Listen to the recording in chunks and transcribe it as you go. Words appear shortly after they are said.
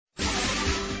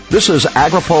This is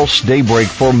AgriPulse Daybreak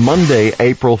for Monday,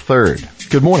 April 3rd.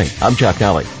 Good morning. I'm Jeff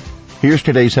Kelly. Here's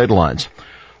today's headlines.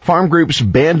 Farm groups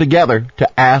band together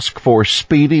to ask for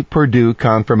speedy Purdue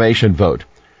confirmation vote.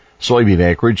 Soybean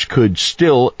acreage could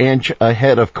still inch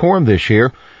ahead of corn this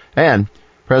year, and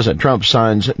President Trump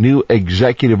signs new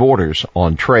executive orders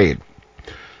on trade.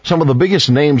 Some of the biggest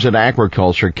names in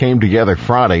agriculture came together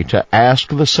Friday to ask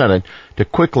the Senate to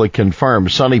quickly confirm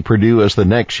Sonny Perdue as the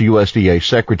next USDA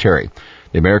secretary.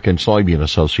 The American Soybean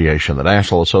Association, the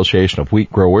National Association of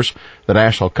Wheat Growers, the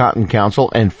National Cotton Council,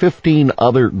 and 15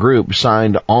 other groups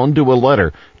signed onto a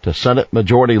letter to Senate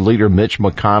Majority Leader Mitch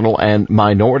McConnell and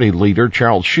Minority Leader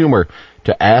Charles Schumer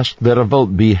to ask that a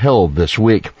vote be held this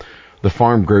week. The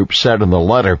farm group said in the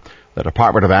letter, the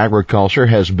Department of Agriculture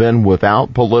has been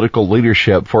without political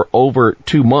leadership for over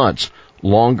 2 months,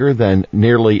 longer than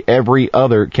nearly every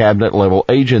other cabinet-level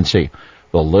agency.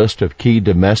 The list of key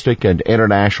domestic and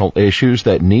international issues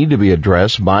that need to be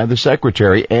addressed by the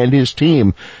Secretary and his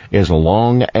team is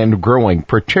long and growing,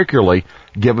 particularly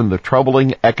given the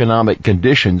troubling economic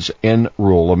conditions in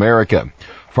rural America.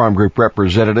 Farm group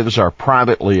representatives are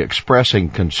privately expressing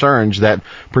concerns that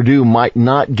Perdue might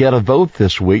not get a vote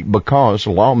this week because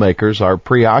lawmakers are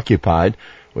preoccupied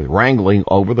with wrangling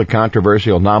over the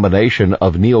controversial nomination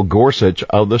of Neil Gorsuch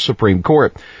of the Supreme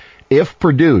Court. If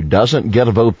Perdue doesn't get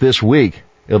a vote this week,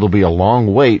 it'll be a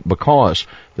long wait because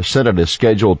the Senate is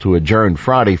scheduled to adjourn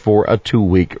Friday for a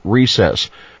 2-week recess.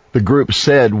 The group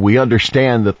said, we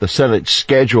understand that the Senate's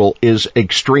schedule is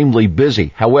extremely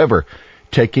busy. However,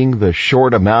 taking the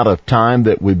short amount of time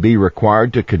that would be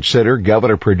required to consider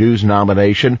Governor Perdue's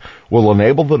nomination will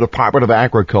enable the Department of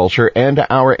Agriculture and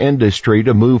our industry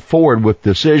to move forward with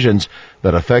decisions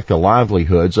that affect the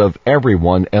livelihoods of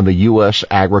everyone in the U.S.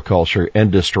 agriculture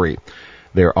industry.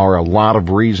 There are a lot of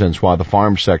reasons why the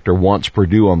farm sector wants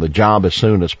Perdue on the job as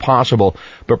soon as possible,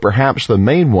 but perhaps the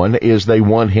main one is they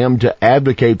want him to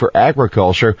advocate for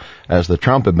agriculture as the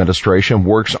Trump administration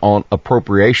works on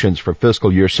appropriations for fiscal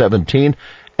year 17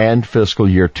 and fiscal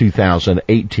year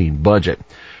 2018 budget.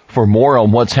 For more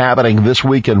on what's happening this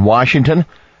week in Washington,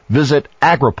 visit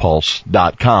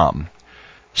agripulse.com.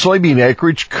 Soybean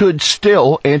acreage could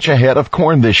still inch ahead of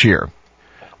corn this year.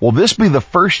 Will this be the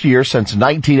first year since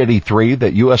 1983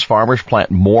 that U.S. farmers plant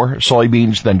more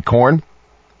soybeans than corn?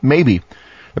 Maybe.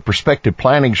 The Prospective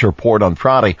Plantings report on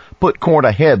Friday put corn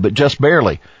ahead, but just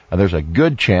barely, and there's a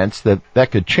good chance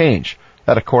that could change.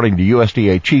 That according to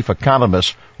USDA Chief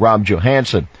Economist Rob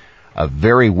Johansson. A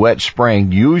very wet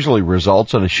spring usually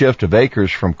results in a shift of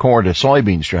acres from corn to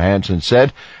soybeans, Johansson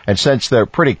said, and since they're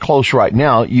pretty close right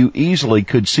now, you easily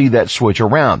could see that switch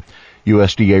around.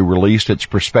 USDA released its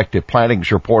Prospective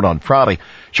Plantings report on Friday,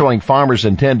 showing farmers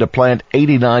intend to plant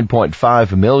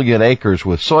 89.5 million acres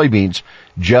with soybeans,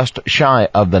 just shy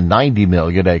of the 90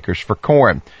 million acres for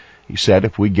corn. He said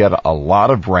if we get a lot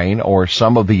of rain or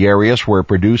some of the areas where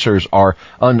producers are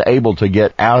unable to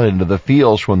get out into the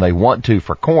fields when they want to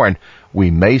for corn,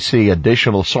 we may see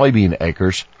additional soybean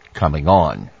acres coming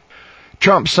on.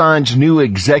 Trump signs new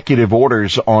executive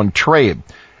orders on trade.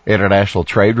 International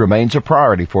trade remains a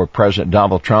priority for President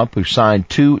Donald Trump, who signed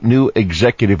 2 new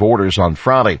executive orders on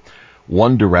Friday.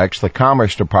 One directs the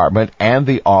Commerce Department and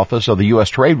the Office of the U.S.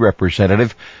 Trade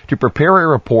Representative to prepare a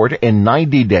report in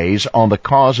 90 days on the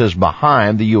causes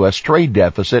behind the U.S. trade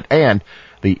deficit and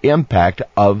the impact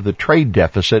of the trade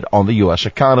deficit on the U.S.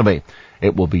 economy.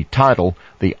 It will be titled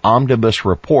the Omnibus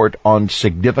Report on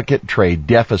Significant Trade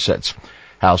Deficits.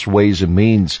 House Ways and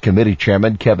Means Committee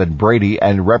Chairman Kevin Brady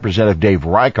and Representative Dave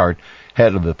Reichert,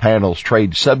 head of the panel's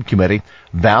trade subcommittee,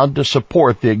 vowed to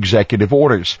support the executive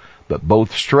orders, but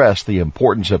both stressed the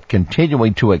importance of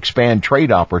continuing to expand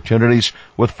trade opportunities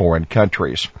with foreign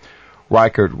countries.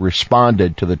 Reichert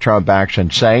responded to the Trump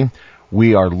action saying,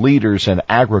 we are leaders in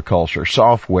agriculture,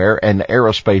 software, and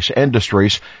aerospace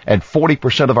industries, and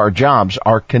 40% of our jobs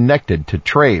are connected to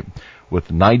trade. With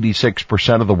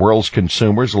 96% of the world's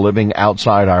consumers living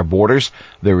outside our borders,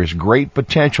 there is great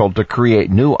potential to create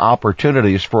new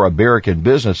opportunities for American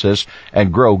businesses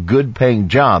and grow good-paying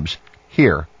jobs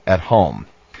here at home.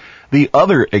 The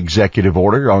other executive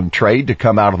order on trade to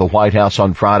come out of the White House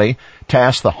on Friday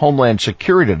tasked the Homeland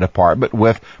Security Department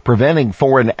with preventing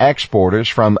foreign exporters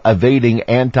from evading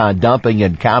anti-dumping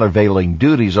and countervailing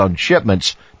duties on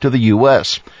shipments to the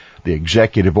U.S. The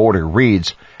executive order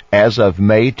reads, as of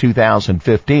May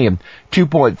 2015,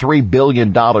 $2.3 billion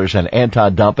in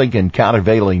anti-dumping and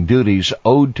countervailing duties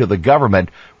owed to the government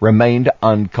remained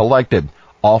uncollected,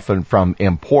 often from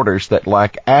importers that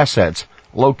lack assets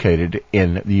located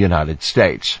in the United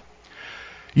States.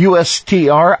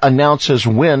 USTR announces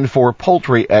win for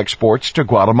poultry exports to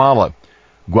Guatemala.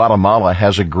 Guatemala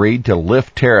has agreed to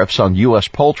lift tariffs on U.S.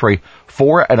 poultry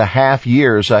 4.5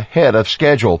 years ahead of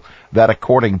schedule. That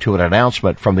according to an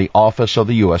announcement from the Office of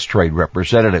the U.S. Trade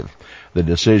Representative. The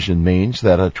decision means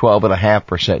that a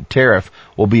 12.5% tariff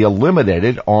will be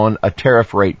eliminated on a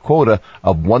tariff rate quota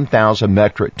of 1,000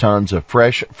 metric tons of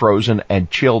fresh, frozen,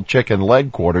 and chilled chicken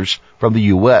leg quarters from the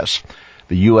U.S.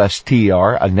 The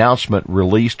USTR announcement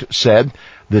released said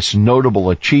this notable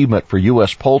achievement for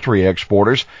U.S. poultry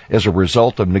exporters is a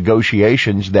result of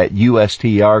negotiations that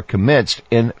USTR commenced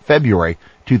in February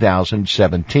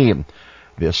 2017.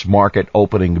 This market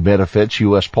opening benefits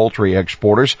U.S. poultry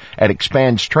exporters and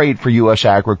expands trade for U.S.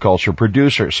 agriculture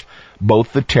producers.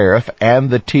 Both the tariff and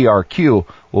the TRQ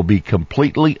will be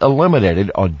completely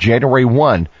eliminated on January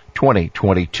 1,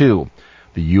 2022.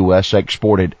 The U.S.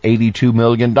 exported $82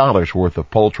 million worth of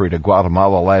poultry to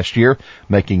Guatemala last year,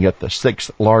 making it the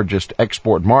sixth largest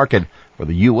export market for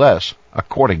the U.S.,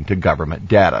 according to government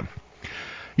data.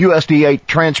 USDA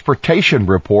transportation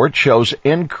report shows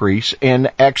increase in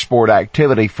export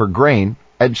activity for grain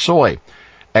and soy.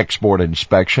 Export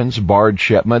inspections, barge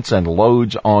shipments, and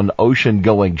loads on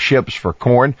ocean-going ships for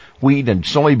corn, wheat, and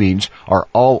soybeans are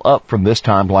all up from this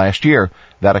time last year.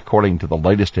 That according to the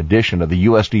latest edition of the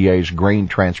USDA's grain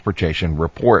transportation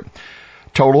report.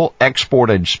 Total export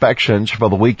inspections for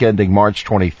the week ending March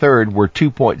 23rd were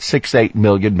 2.68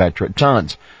 million metric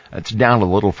tons. That's down a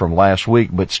little from last week,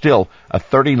 but still a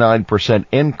 39%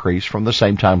 increase from the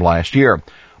same time last year.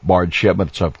 Barge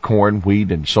shipments of corn,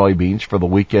 wheat, and soybeans for the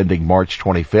week ending March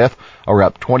 25th are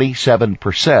up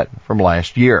 27% from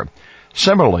last year.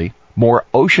 Similarly, more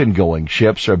ocean-going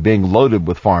ships are being loaded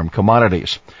with farm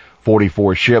commodities.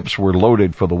 44 ships were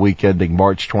loaded for the week ending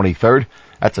March 23rd.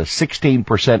 That's a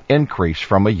 16% increase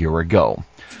from a year ago.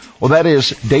 Well, that is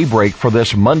Daybreak for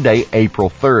this Monday, April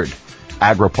 3rd.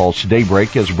 AgriPulse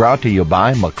Daybreak is brought to you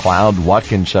by McLeod,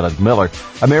 Watkinson & Miller,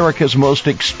 America's most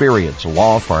experienced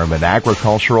law firm in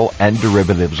agricultural and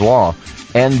derivatives law,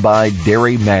 and by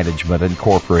Dairy Management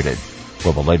Incorporated.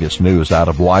 For the latest news out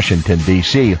of Washington,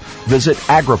 D.C., visit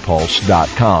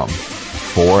agripulse.com.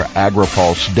 For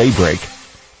AgriPulse Daybreak,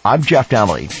 I'm Jeff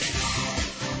Dowley.